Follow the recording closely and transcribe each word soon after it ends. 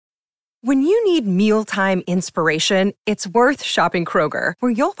When you need mealtime inspiration, it's worth shopping Kroger,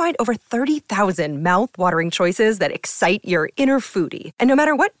 where you'll find over 30,000 mouth-watering choices that excite your inner foodie. And no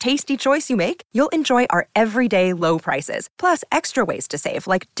matter what tasty choice you make, you'll enjoy our everyday low prices, plus extra ways to save,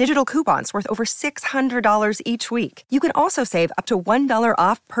 like digital coupons worth over $600 each week. You can also save up to $1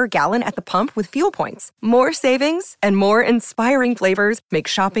 off per gallon at the pump with fuel points. More savings and more inspiring flavors make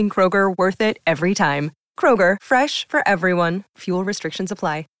shopping Kroger worth it every time. Kroger, fresh for everyone. Fuel restrictions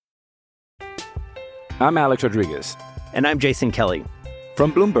apply. I'm Alex Rodriguez. And I'm Jason Kelly.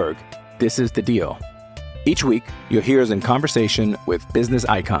 From Bloomberg, this is The Deal. Each week, you'll hear us in conversation with business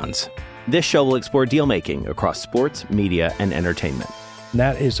icons. This show will explore deal-making across sports, media, and entertainment.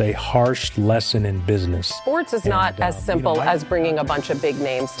 That is a harsh lesson in business. Sports is not as simple as bringing a bunch of big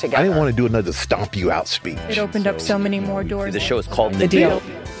names together. I didn't want to do another stomp you out speech. It opened up so many more doors. The show is called The Deal.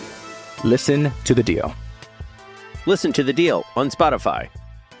 Listen to The Deal. Listen to The Deal on Spotify.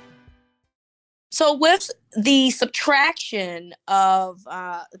 So with the subtraction of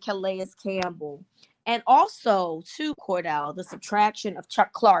Calais Campbell, and also, too, Cordell, the subtraction of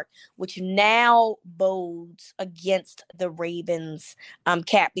Chuck Clark, which now bodes against the Ravens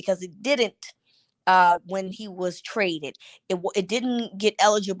cap, because it didn't when he was traded. It didn't get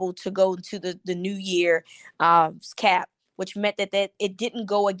eligible to go into the new year cap, which meant that it didn't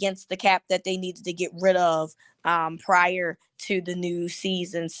go against the cap that they needed to get rid of prior to the new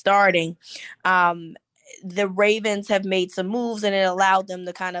season starting. The Ravens have made some moves, and it allowed them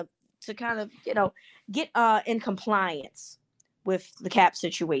to kind of get in compliance with the cap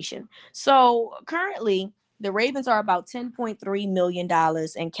situation. So currently, the Ravens are about $10.3 million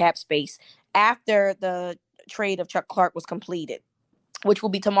in cap space after the trade of Chuck Clark was completed, which will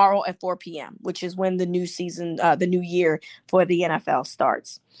be tomorrow at 4 p.m., which is when the new season, the new year for the NFL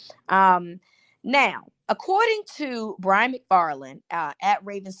starts. Now, according to Brian McFarland at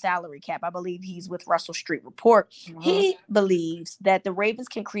Ravens Salary Cap, I believe he's with Russell Street Report, he believes that the Ravens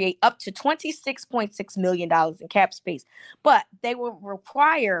can create up to $26.6 million in cap space, but they will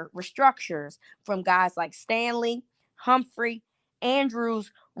require restructures from guys like Stanley, Humphrey,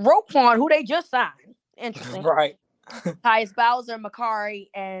 Andrews, Roquan, who they just signed. Interesting. Right. Tyus Bowser, Makari,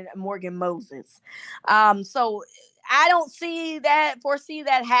 and Morgan Moses. So I don't foresee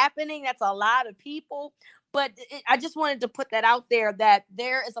that happening. That's a lot of people. But I just wanted to put that out there, that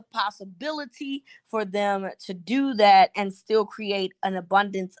there is a possibility for them to do that and still create an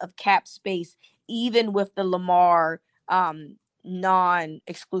abundance of cap space, even with the Lamar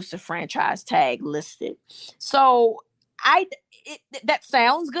non-exclusive franchise tag listed. So that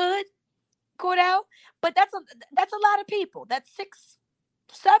sounds good, Cordell, but that's a lot of people. That's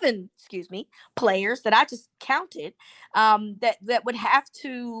seven players that I just counted that would have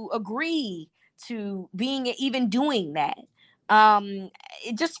to agree to even doing that.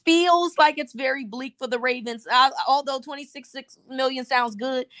 It just feels like it's very bleak for the Ravens. Although $26 million sounds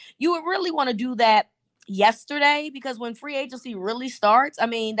good, you would really want to do that yesterday, because when free agency really starts, I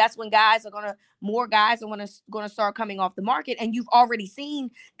mean, that's when more guys are going to start coming off the market, and you've already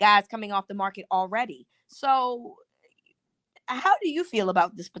seen guys coming off the market already. So how do you feel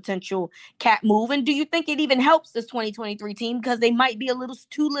about this potential cap move? And do you think it even helps this 2023 team, because they might be a little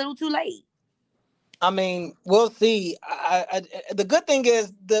too late? I mean, we'll see. The good thing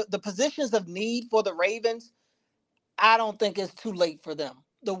is the positions of need for the Ravens, I don't think it's too late for them.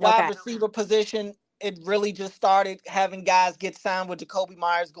 The wide receiver position, it really just started having guys get signed, with Jacoby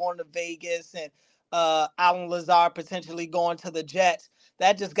Myers going to Vegas and Allen Lazard potentially going to the Jets.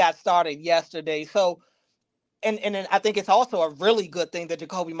 That just got started yesterday. So, and I think it's also a really good thing that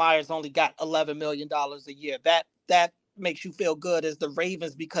Jacoby Myers only got $11 million a year. That makes you feel good as the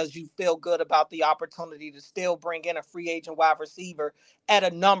Ravens, because you feel good about the opportunity to still bring in a free agent wide receiver at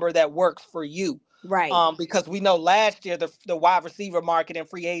a number that works for you. Right. Because we know last year the wide receiver market in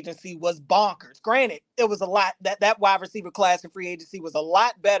free agency was bonkers. Granted, it was a lot that wide receiver class in free agency was a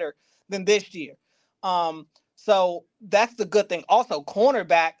lot better than this year. So that's the good thing. Also,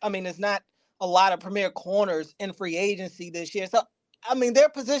 cornerback, I mean, there's not a lot of premier corners in free agency this year. So, I mean, their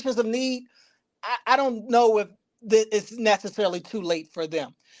positions of need, I don't know if it's necessarily too late for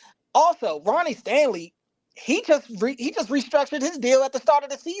them. Also, Ronnie Stanley, he just restructured his deal at the start of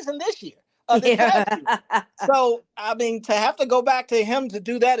the season this year. So, I mean, to have to go back to him to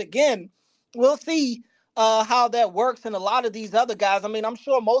do that again, we'll see how that works. And a lot of these other guys, I mean, I'm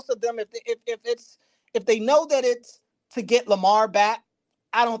sure most of them, if they know that it's to get Lamar back,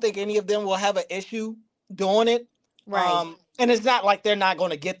 I don't think any of them will have an issue doing it. Right. And it's not like they're not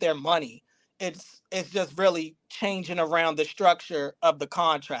going to get their money. It's just really changing around the structure of the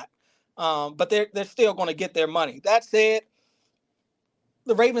contract. But they're still going to get their money. That said,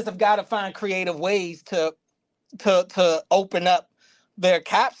 the Ravens have got to find creative ways to open up their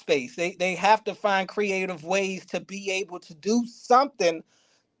cap space. They have to find creative ways to be able to do something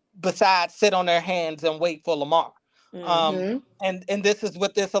besides sit on their hands and wait for Lamar. And this is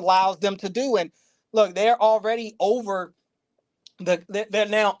what this allows them to do. And look, they're already over they're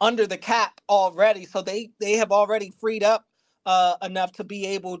now under the cap already. So they have already freed up enough to be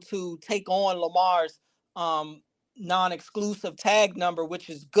able to take on Lamar's non-exclusive tag number, which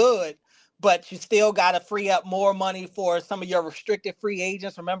is good. But you still got to free up more money for some of your restricted free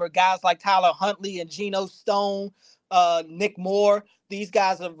agents. Remember, guys like Tyler Huntley and Geno Stone, Nick Moore, these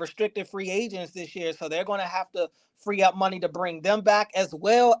guys are restricted free agents this year. So they're going to have to free up money to bring them back, as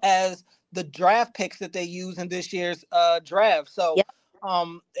well as the draft picks that they use in this year's draft. So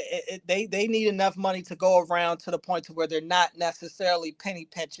they need enough money to go around to the point to where they're not necessarily penny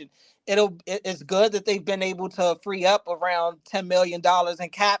pinching. It's good that they've been able to free up around $10 million in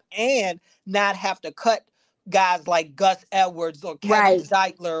cap and not have to cut guys like Gus Edwards or Kevin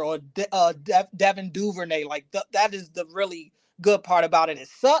Zeitler or Devin Duvernay. Like that is the really good part about it. It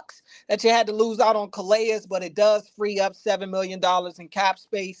sucks that you had to lose out on Calais, but it does free up $7 million in cap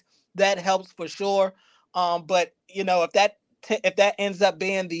space. That helps for sure. But if that ends up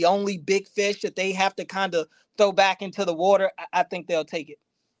being the only big fish that they have to kind of throw back into the water, I think they'll take it.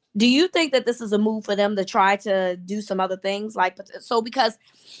 Do you think that this is a move for them to try to do some other things? Because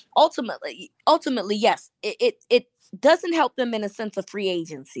ultimately, yes, it doesn't help them in a sense of free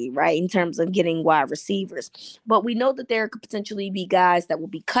agency, right? In terms of getting wide receivers. But we know that there could potentially be guys that will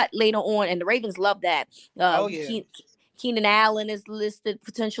be cut later on, and the Ravens love that. Keenan Allen is listed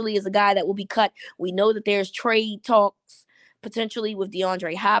potentially as a guy that will be cut. We know that there's trade talks potentially with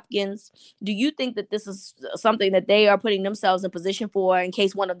DeAndre Hopkins. Do you think that this is something that they are putting themselves in position for in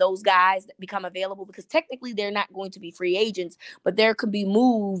case one of those guys become available? Because technically they're not going to be free agents, but there could be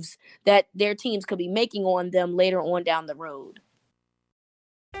moves that their teams could be making on them later on down the road.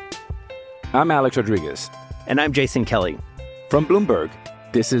 I'm Alex Rodriguez. And I'm Jason Kelly. From Bloomberg,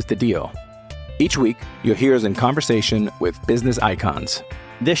 this is The Deal. Each week, you'll hear us in conversation with business icons.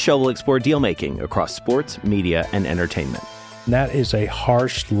 This show will explore deal-making across sports, media, and entertainment. That is a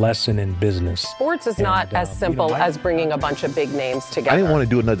harsh lesson in business. Sports is not as simple as bringing a bunch of big names together. I didn't want to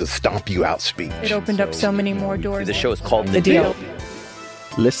do another stomp you out speech. It opened up so many more doors. The show is called The Deal.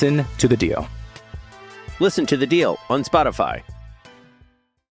 Listen to The Deal. Listen to The Deal on Spotify.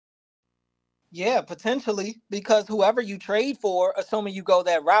 Yeah, potentially, because whoever you trade for, assuming you go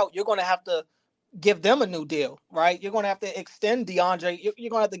that route, you're going to have to give them a new deal, right? You're going to have to extend DeAndre. You're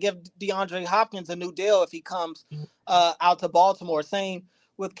going to have to give DeAndre Hopkins a new deal if he comes out to Baltimore. Same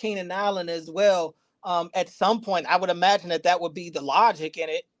with Keenan Allen as well. At some point, I would imagine that would be the logic in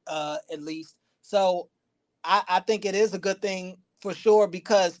it, at least. So I think it is a good thing for sure,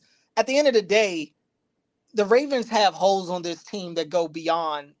 because at the end of the day, the Ravens have holes on this team that go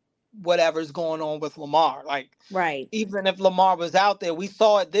beyond whatever's going on with Lamar. Like, right. Even if Lamar was out there, we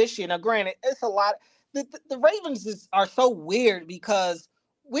saw it this year. Now, granted, it's a lot. The Ravens are so weird because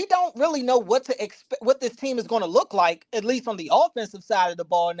we don't really know what to expect, what this team is going to look like, at least on the offensive side of the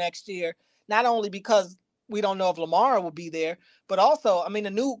ball next year. Not only because we don't know if Lamar will be there, but also, I mean, the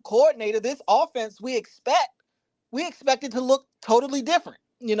new coordinator, this offense, we expect it to look totally different,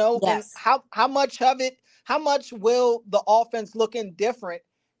 Yes. And how much will the offense looking different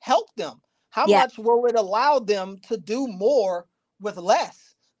help them? How much will it allow them to do more with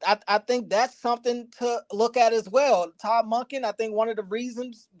less? I think that's something to look at as well. Todd Monken, I think one of the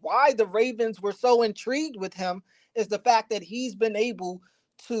reasons why the Ravens were so intrigued with him is the fact that he's been able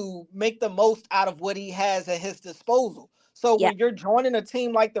to make the most out of what he has at his disposal. So when you're joining a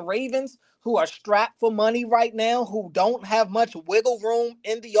team like the Ravens, who are strapped for money right now, who don't have much wiggle room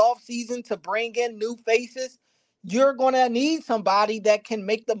in the offseason to bring in new faces, you're going to need somebody that can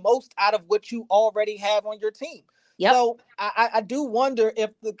make the most out of what you already have on your team. Yep. So I do wonder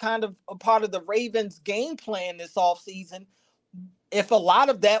if the kind of a part of the Ravens game plan this offseason, if a lot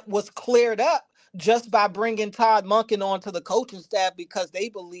of that was cleared up just by bringing Todd Monken onto the coaching staff, because they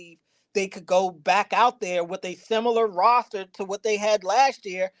believe they could go back out there with a similar roster to what they had last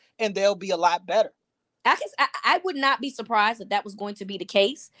year, and they'll be a lot better. I would not be surprised if that was going to be the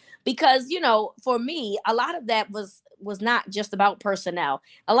case, because, for me, a lot of that was not just about personnel.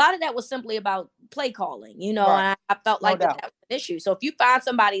 A lot of that was simply about play calling, right. And I felt like that was an issue. So if you find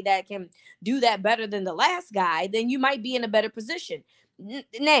somebody that can do that better than the last guy, then you might be in a better position.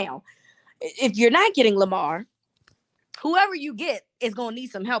 Now, if you're not getting Lamar, whoever you get is going to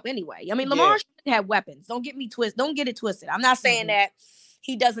need some help anyway. I mean, Lamar should have weapons. Don't get it twisted. I'm not saying that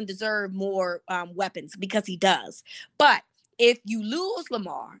he doesn't deserve more weapons, because he does. But if you lose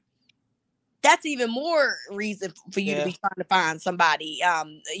Lamar, that's even more reason for you to be trying to find somebody,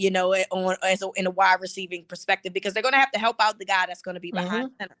 in a wide receiving perspective, because they're going to have to help out the guy that's going to be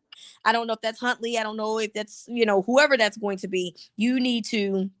behind center. I don't know if that's Huntley. I don't know if that's, whoever that's going to be. You need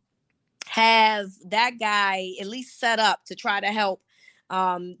to have that guy at least set up to try to help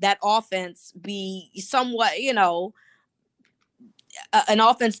that offense be somewhat, an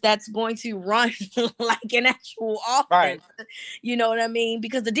offense that's going to run like an actual offense. Right. You know what I mean?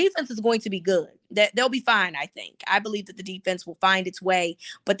 Because the defense is going to be good. They'll be fine, I think. I believe that the defense will find its way,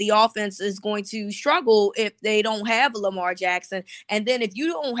 but the offense is going to struggle if they don't have a Lamar Jackson. And then if you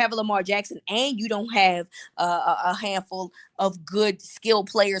don't have a Lamar Jackson and you don't have a handful of good skill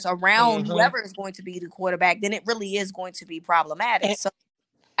players around whoever is going to be the quarterback, then it really is going to be problematic. So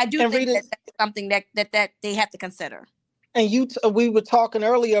I do think that's something that they have to consider. And we were talking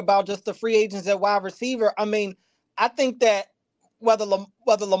earlier about just the free agents at wide receiver. I mean, I think that whether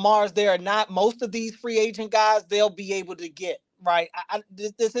Lamar's there or not, most of these free agent guys, they'll be able to get, right?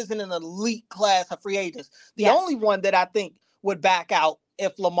 This isn't an elite class of free agents. The only one that I think would back out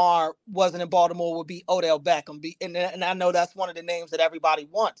if Lamar wasn't in Baltimore would be Odell Beckham. And I know that's one of the names that everybody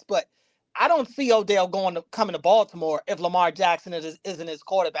wants, but I don't see Odell coming to Baltimore if Lamar Jackson isn't his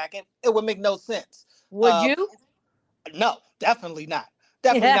quarterback. It would make no sense. Would you? No, definitely not.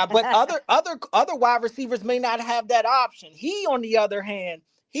 Definitely not. But other wide receivers may not have that option. He, on the other hand,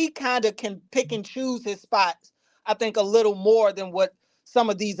 he kind of can pick and choose his spots, I think, a little more than what some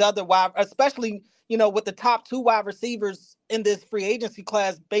of these other especially, with the top 2 wide receivers in this free agency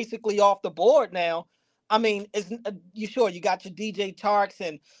class basically off the board now. I mean, you got your DJ Charks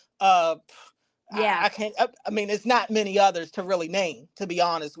and it's not many others to really name, to be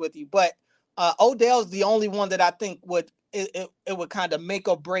honest with you. But Odell's the only one that I think would kind of make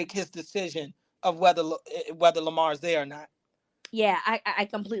or break his decision of whether Lamar's there or not. Yeah, I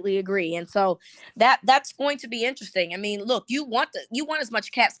completely agree. And so that's going to be interesting. I mean, look, you want as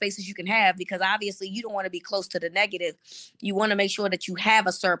much cap space as you can have, because obviously you don't want to be close to the negative. You want to make sure that you have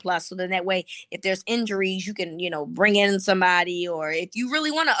a surplus, so then that way, if there's injuries, you can, bring in somebody, or if you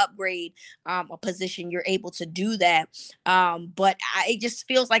really want to upgrade a position, you're able to do that. But it just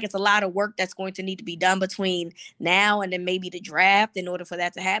feels like it's a lot of work that's going to need to be done between now and then maybe the draft in order for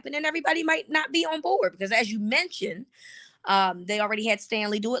that to happen. And everybody might not be on board, because as you mentioned, they already had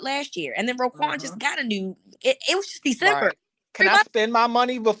Stanley do it last year, and then Roquan just got a new. It was just December. Right. Can I spend my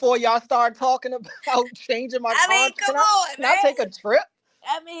money before y'all start talking about changing my contract? Come on, can I take a trip?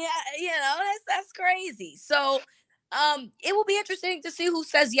 I mean, that's crazy. So, it will be interesting to see who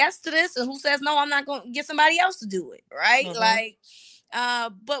says yes to this and who says no. I'm not going to get somebody else to do it, right?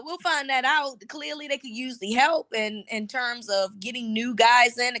 But we'll find that out. Clearly, they could use the help in terms of getting new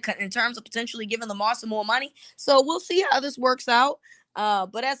guys in terms of potentially giving Lamar some more money. So we'll see how this works out.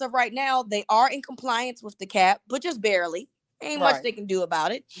 But as of right now, they are in compliance with the cap, but just barely. Ain't much they can do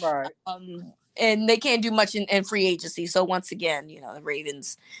about it. Right. And they can't do much in free agency. So once again, the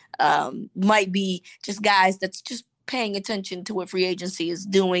Ravens might be just guys that's just paying attention to what free agency is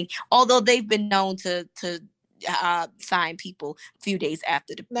doing, although they've been known to sign people a few days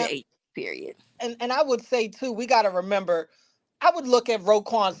after the period. And I would say too, we got to remember, I would look at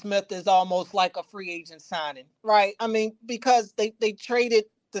Roquan Smith as almost like a free agent signing, right? I mean, because they traded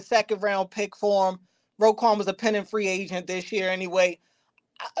the 2nd round pick for him. Roquan was a pending free agent this year anyway.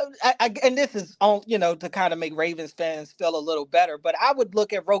 And this is on, to kind of make Ravens fans feel a little better, but I would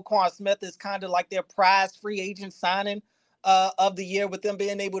look at Roquan Smith as kind of like their prize free agent signing of the year, with them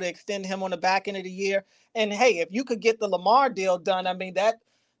being able to extend him on the back end of the year. And hey, if you could get the Lamar deal done, I mean,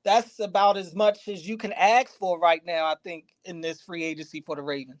 that's about as much as you can ask for right now, I think, in this free agency for the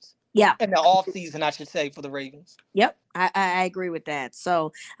Ravens. Yeah. In the off season, I should say, for the Ravens. Yep. I agree with that.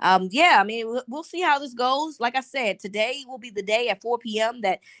 So, I mean, we'll see how this goes. Like I said, today will be the day at 4 p.m.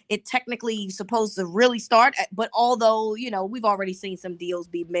 that it technically is supposed to really start. But although, we've already seen some deals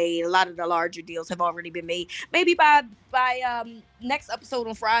be made, a lot of the larger deals have already been made. Maybe by next episode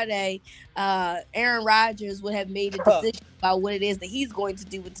on Friday, Aaron Rodgers would have made a decision about what it is that he's going to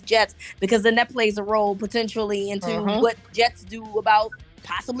do with the Jets, because then that plays a role potentially into what Jets do about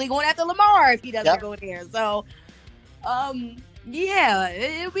possibly going after Lamar if he doesn't go there. So,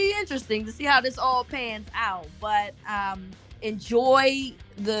 it'll be interesting to see how this all pans out. But enjoy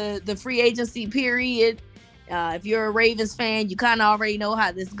the free agency period. If you're a Ravens fan, you kind of already know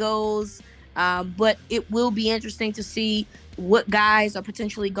how this goes. But it will be interesting to see what guys are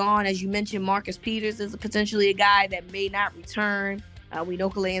potentially gone. As you mentioned, Marcus Peters is potentially a guy that may not return. We know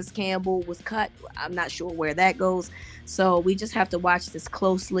Calais Campbell was cut. I'm not sure where that goes. So we just have to watch this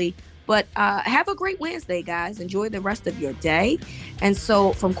closely. But have a great Wednesday, guys. Enjoy the rest of your day. And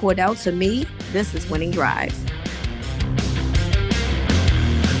so from Cordell to me, this is Winning Drive.